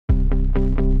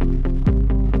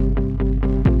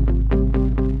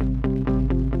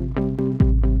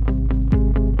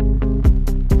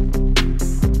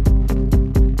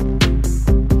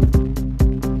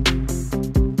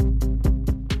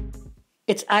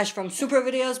It's Ash from Super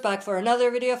Videos, back for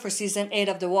another video for Season 8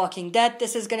 of The Walking Dead.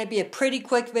 This is going to be a pretty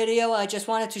quick video. I just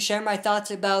wanted to share my thoughts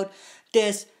about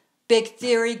this big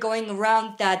theory going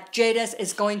around that Jadis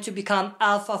is going to become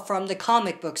Alpha from the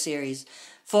comic book series.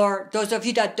 For those of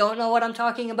you that don't know what I'm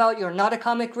talking about, you're not a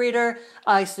comic reader,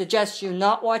 I suggest you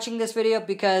not watching this video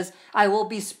because I will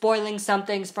be spoiling some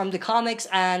things from the comics,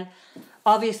 and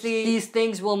obviously these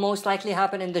things will most likely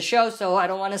happen in the show, so I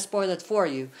don't want to spoil it for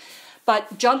you.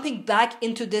 But jumping back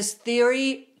into this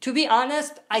theory, to be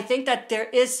honest, I think that there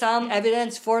is some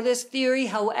evidence for this theory.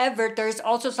 However, there's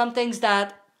also some things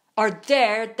that are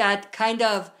there that kind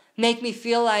of make me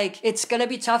feel like it's gonna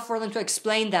be tough for them to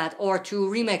explain that or to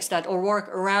remix that or work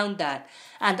around that.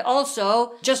 And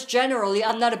also, just generally,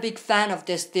 I'm not a big fan of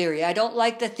this theory. I don't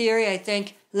like the theory. I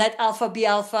think let Alpha be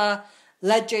Alpha,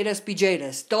 let Jadis be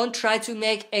Jadis. Don't try to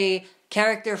make a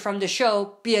character from the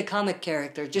show be a comic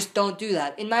character. Just don't do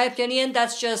that. In my opinion,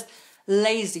 that's just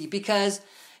lazy because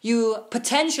you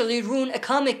potentially ruin a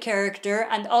comic character,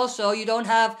 and also you don't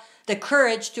have the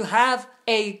courage to have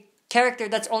a character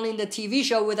that's only in the TV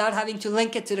show without having to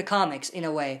link it to the comics in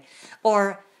a way.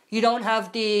 Or you don't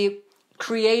have the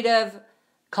creative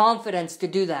confidence to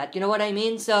do that. You know what I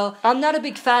mean? So I'm not a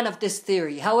big fan of this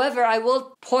theory. However, I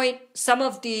will point some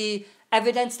of the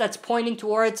evidence that's pointing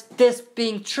towards this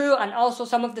being true, and also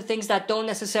some of the things that don't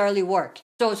necessarily work.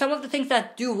 So some of the things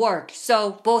that do work.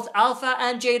 So both Alpha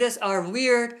and Jadis are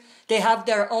weird. They have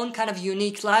their own kind of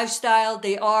unique lifestyle.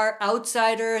 They are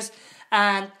outsiders,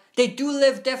 and they do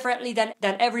live differently than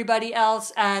everybody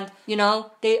else. And, you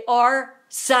know, they are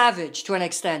savage to an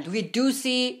extent. We do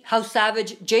see how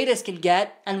savage Jadis can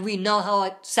get, and we know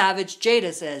how savage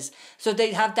Jadis is. So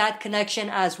they have that connection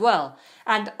as well.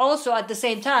 And also at the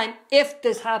same time, if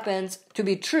this happens to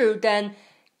be true, then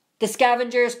the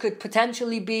scavengers could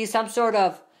potentially be some sort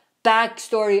of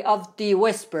backstory of the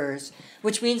Whispers,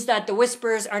 which means that the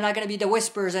Whispers are not going to be the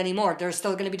Whispers anymore. They're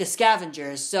still going to be the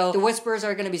scavengers. So the Whispers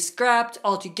are going to be scrapped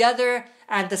altogether,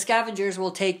 and the scavengers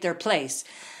will take their place.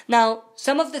 Now,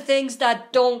 some of the things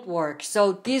that don't work.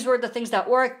 So these were the things that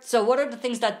worked. So what are the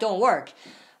things that don't work?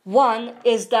 One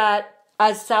is that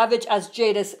as savage as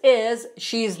Jadis is,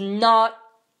 she's not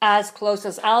as close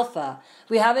as Alpha.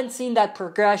 We haven't seen that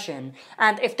progression.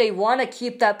 And if they want to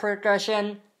keep that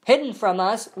progression hidden from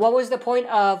us, what was the point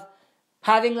of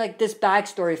having like this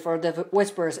backstory for the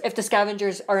Whisperers if the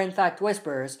scavengers are in fact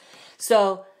Whisperers?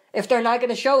 So if they're not going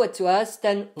to show it to us,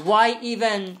 then why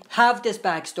even have this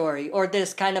backstory or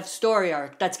this kind of story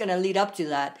arc that's going to lead up to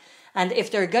that? And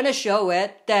if they're going to show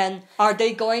it, then are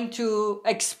they going to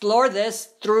explore this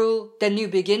through the new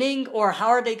beginning, or how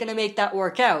are they going to make that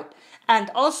work out?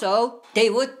 And also, they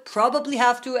would probably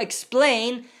have to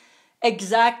explain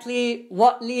exactly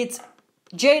what leads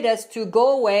Jadis to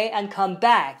go away and come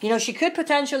back. You know, she could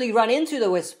potentially run into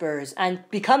the Whispers and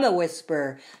become a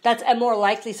Whisperer. That's a more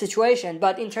likely situation.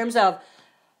 But in terms of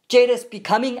Jadis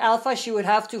becoming Alpha, she would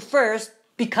have to first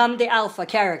become the Alpha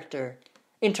character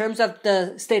in terms of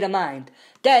the state of mind.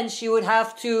 Then she would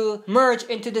have to merge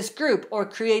into this group or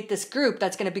create this group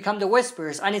that's going to become the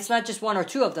Whisperers. And it's not just one or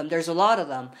two of them. There's a lot of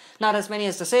them. Not as many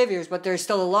as the Saviors, but there's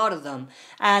still a lot of them.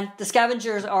 And the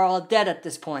Scavengers are all dead at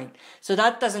this point. So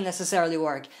that doesn't necessarily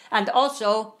work. And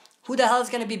also, who the hell is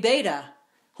going to be Beta?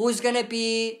 Who's going to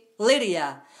be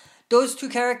Lydia? Those two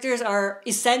characters are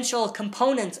essential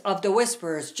components of the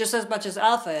Whisperers, just as much as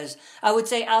Alpha is. I would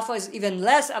say Alpha is even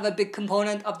less of a big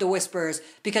component of the Whisperers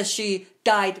because she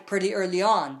died pretty early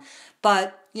on.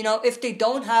 But, you know, if they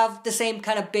don't have the same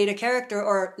kind of Beta character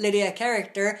or Lydia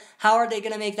character, how are they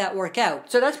going to make that work out?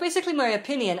 So that's basically my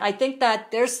opinion. I think that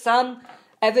there's some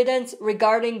evidence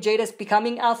regarding Jadis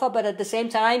becoming Alpha, but at the same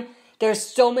time, there's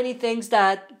so many things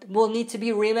that will need to be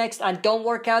remixed and don't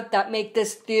work out that make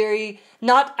this theory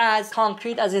not as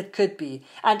concrete as it could be.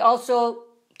 And also,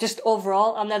 just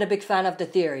overall, I'm not a big fan of the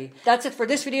theory. That's it for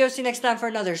this video. See you next time for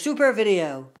another super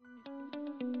video.